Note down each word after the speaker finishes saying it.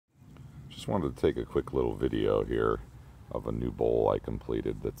Just wanted to take a quick little video here of a new bowl I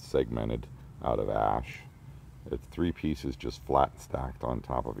completed that's segmented out of ash. It's 3 pieces just flat stacked on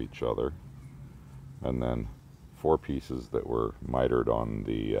top of each other, and then 4 pieces that were mitered on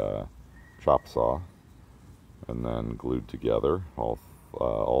the chop saw and then glued together. All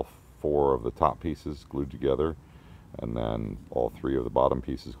 4 of the top pieces glued together, and then all 3 of the bottom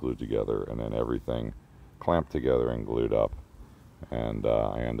pieces glued together, and then everything clamped together and glued up. And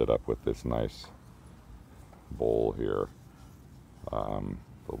I ended up with this nice bowl here.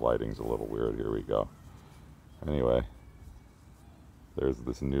 The lighting's a little weird. Here we go. Anyway, there's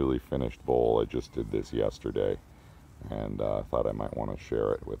this newly finished bowl. I just did this yesterday, and I thought I might want to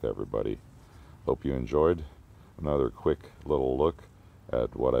share it with everybody. Hope you enjoyed another quick little look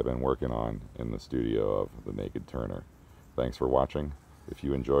at what I've been working on in the studio of the Naked Turner. Thanks for watching. If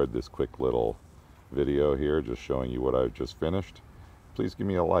you enjoyed this quick little video here just showing you what I've just finished, please give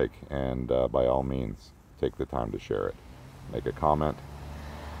me a like, and by all means take the time to share it. Make a comment,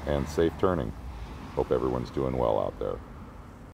 and safe turning. Hope everyone's doing well out there.